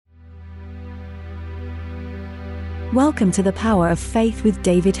Welcome to the Power of Faith with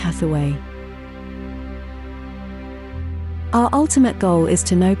David Hathaway. Our ultimate goal is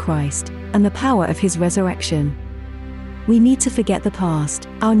to know Christ and the power of His resurrection. We need to forget the past.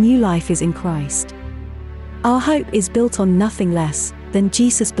 Our new life is in Christ. Our hope is built on nothing less than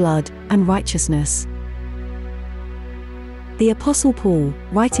Jesus' blood and righteousness. The Apostle Paul,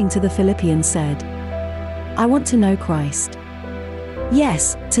 writing to the Philippians, said, "I want to know Christ.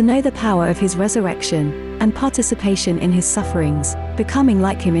 Yes, to know the power of His resurrection and participation in His sufferings, becoming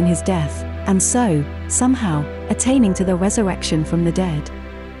like Him in His death, and so, somehow, attaining to the resurrection from the dead.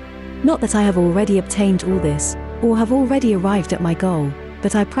 Not that I have already obtained all this, or have already arrived at my goal,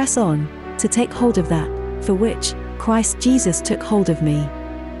 but I press on, to take hold of that, for which Christ Jesus took hold of me."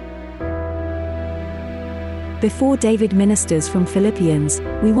 Before David ministers from Philippians,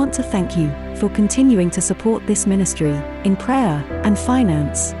 we want to thank you for continuing to support this ministry in prayer and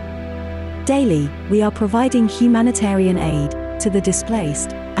finance. Daily, we are providing humanitarian aid to the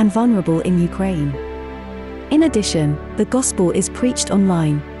displaced and vulnerable in Ukraine. In addition, the gospel is preached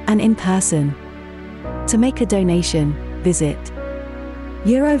online and in person. To make a donation, visit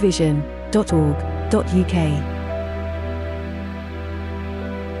eurovision.org.uk.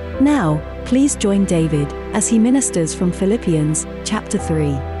 Now, please join David as he ministers from Philippians chapter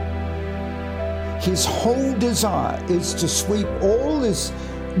 3. His whole desire is to sweep all this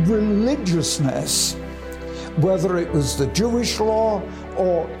religiousness, whether it was the Jewish law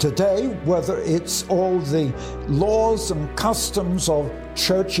or today, whether it's all the laws and customs of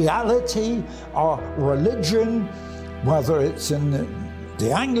churchiality or religion, whether it's in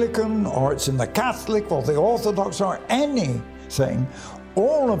the Anglican or it's in the Catholic or the Orthodox or anything,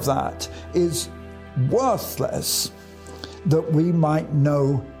 all of that is worthless, that we might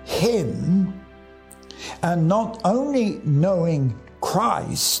know Him, and not only knowing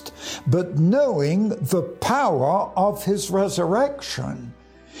Christ, but knowing the power of His resurrection,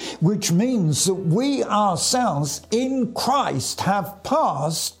 which means that we ourselves in Christ have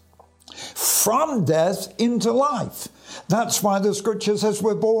passed from death into life. That's why the scripture says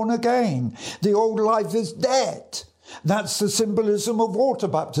we're born again. The old life is dead. That's the symbolism of water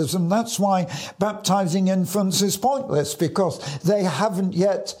baptism. That's why baptizing infants is pointless, because they haven't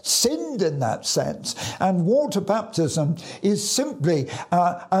yet sinned in that sense. And water baptism is simply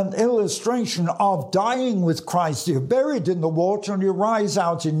an illustration of dying with Christ. You're buried in the water and you rise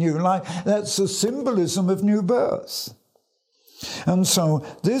out in new life. That's the symbolism of new birth. And so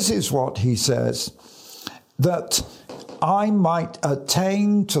this is what he says, that I might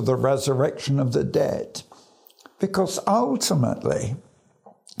attain to the resurrection of the dead. Because ultimately,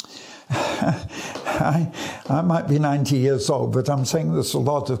 I might be 90 years old, but I'm saying this with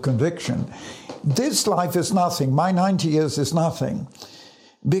a lot of conviction. This life is nothing. My 90 years is nothing.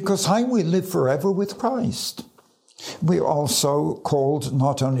 Because I will live forever with Christ. We're also called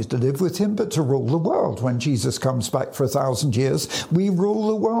not only to live with Him, but to rule the world. When Jesus comes back for 1,000 years, we rule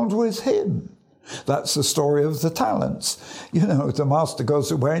the world with Him. That's the story of the talents. You know, the master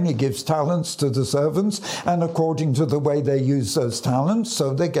goes away and he gives talents to the servants, and according to the way they use those talents,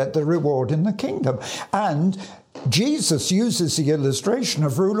 so they get the reward in the kingdom. And Jesus uses the illustration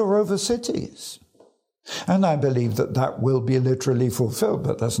of ruler over cities. And I believe that that will be literally fulfilled,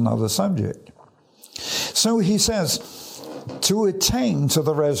 but that's another subject. So he says, to attain to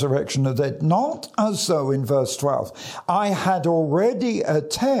the resurrection of the dead, not as though in verse 12, I had already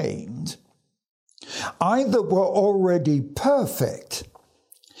attained, either were already perfect,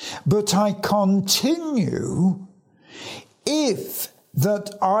 but I continue, if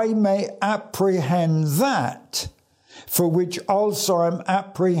that I may apprehend that for which also I'm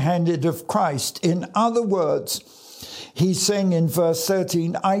apprehended of Christ. In other words, he's saying in verse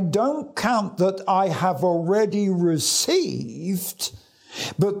 13, I don't count that I have already received,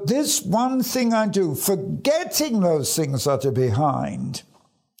 but this one thing I do, forgetting those things that are behind,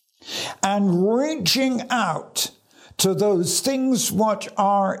 and reaching out to those things which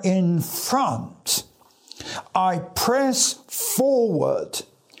are in front, I press forward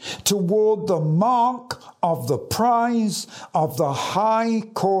toward the mark of the prize of the high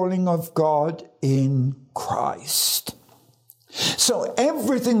calling of God in Christ. So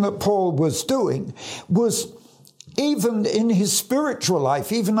everything that Paul was doing was, even in his spiritual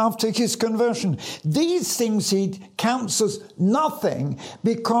life, even after his conversion, these things he counts as nothing,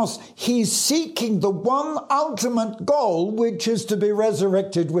 because he's seeking the one ultimate goal, which is to be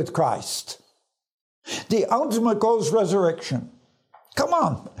resurrected with Christ. The ultimate goal is resurrection. Come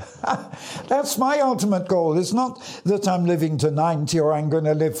on. That's my ultimate goal. It's not that I'm living to 90 or I'm going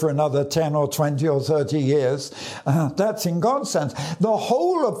to live for another 10 or 20 or 30 years. That's in God's sense. The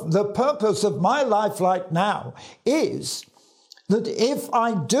whole of the purpose of my life right now is that if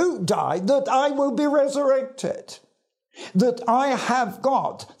I do die, that I will be resurrected. That I have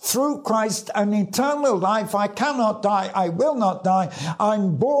got, through Christ, an eternal life. I cannot die. I will not die.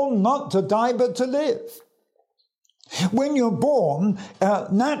 I'm born not to die, but to live. When you're born,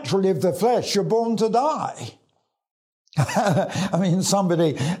 naturally of the flesh, you're born to die. I mean,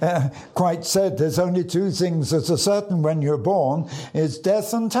 somebody quite said there's only two things that are certain when you're born, is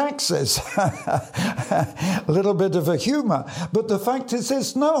death and taxes. A little bit of a humor. But the fact is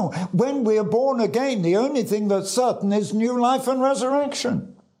this, no, when we're born again, the only thing that's certain is new life and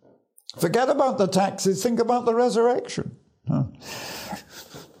resurrection. Forget about the taxes, think about the resurrection.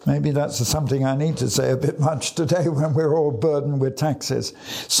 Maybe that's something I need to say a bit much today when we're all burdened with taxes.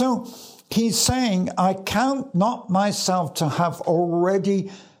 So he's saying, I count not myself to have already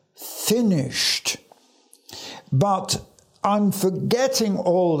finished, but I'm forgetting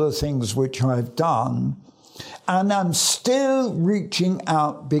all the things which I've done, and I'm still reaching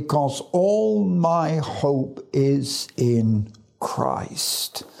out because all my hope is in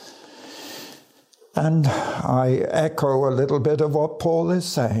Christ. And I echo a little bit of what Paul is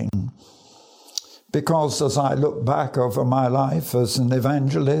saying. Because as I look back over my life as an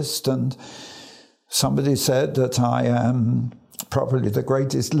evangelist, and somebody said that I am probably the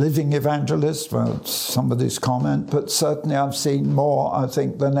greatest living evangelist, well, somebody's comment, but certainly I've seen more, I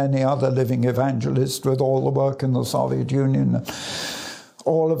think, than any other living evangelist with all the work in the Soviet Union,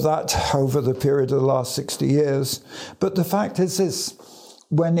 all of that over the period of the last 60 years. But the fact is this,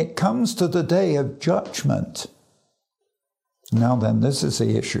 when it comes to the day of judgment, now then, this is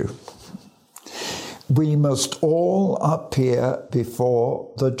the issue. We must all appear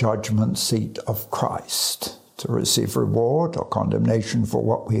before the judgment seat of Christ to receive reward or condemnation for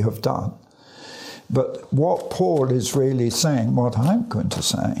what we have done. But what Paul is really saying, what I'm going to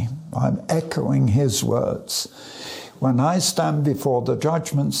say, I'm echoing his words. When I stand before the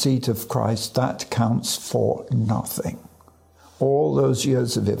judgment seat of Christ, that counts for nothing. All those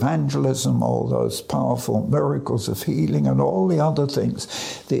years of evangelism, all those powerful miracles of healing and all the other things,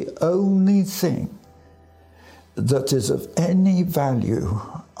 the only thing that is of any value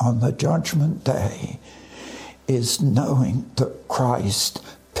on the judgment day is knowing that Christ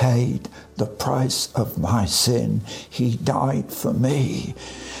paid the price of my sin. He died for me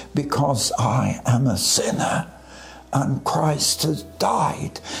because I am a sinner. And Christ has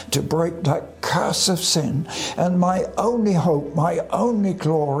died to break that curse of sin. And my only hope, my only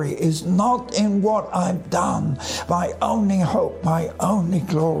glory is not in what I've done. My only hope, my only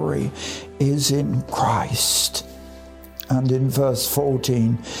glory is in Christ. And in verse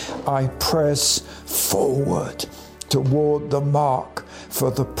 14, I press forward toward the mark for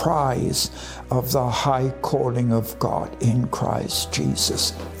the prize of the high calling of God in Christ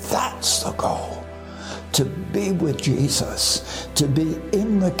Jesus. That's the goal. To be with Jesus, to be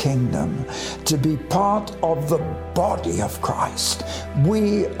in the kingdom, to be part of the body of Christ.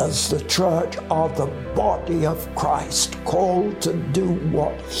 We as the church are the body of Christ, called to do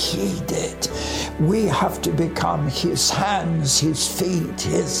what he did. We have to become his hands, his feet,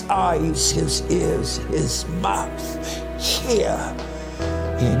 his eyes, his ears, his mouth here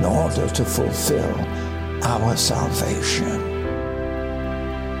in order to fulfill our salvation.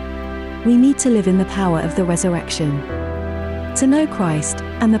 We need to live in the power of the resurrection. To know Christ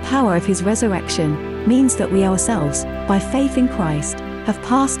and the power of his resurrection means that we ourselves, by faith in Christ, have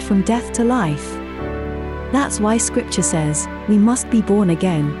passed from death to life. That's why Scripture says we must be born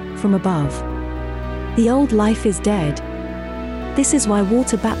again from above. The old life is dead. This is why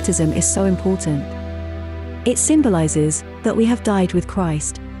water baptism is so important. It symbolizes that we have died with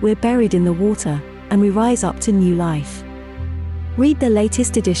Christ, we're buried in the water, and we rise up to new life. Read the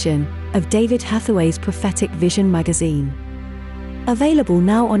latest edition of David Hathaway's Prophetic Vision magazine. Available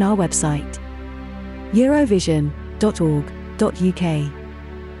now on our website,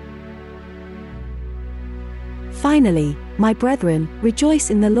 eurovision.org.uk. Finally, my brethren, rejoice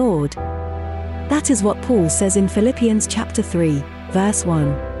in the Lord. That is what Paul says in Philippians chapter 3, verse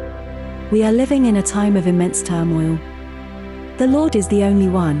 1. We are living in a time of immense turmoil. The Lord is the only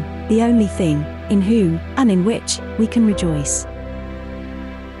one, the only thing, in whom, and in which, we can rejoice.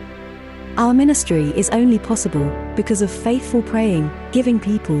 Our ministry is only possible because of faithful praying, giving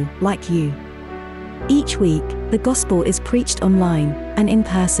people like you. Each week, the gospel is preached online and in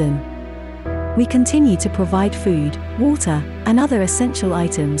person. We continue to provide food, water, and other essential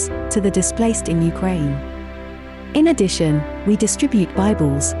items to the displaced in Ukraine. In addition, we distribute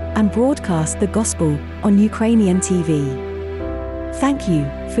Bibles and broadcast the gospel on Ukrainian TV. Thank you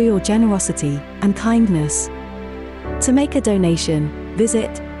for your generosity and kindness. To make a donation,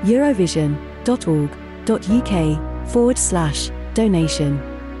 visit eurovision.org.uk/donation.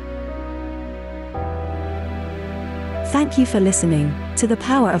 Thank you for listening to the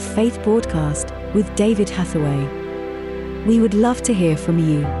Power of Faith broadcast with David Hathaway. We would love to hear from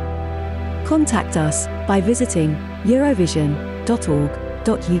you. Contact us by visiting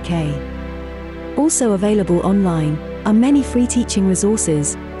eurovision.org.uk. Also available online are many free teaching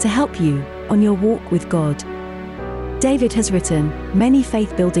resources to help you on your walk with God. David has written many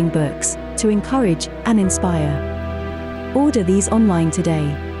faith-building books to encourage and inspire. Order these online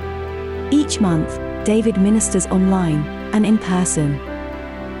today. Each month, David ministers online and in person.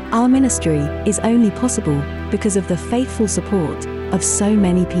 Our ministry is only possible because of the faithful support of so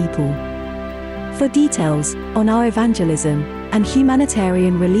many people. For details on our evangelism and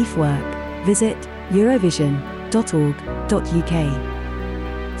humanitarian relief work, visit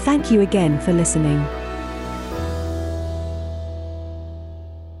eurovision.org.uk. Thank you again for listening.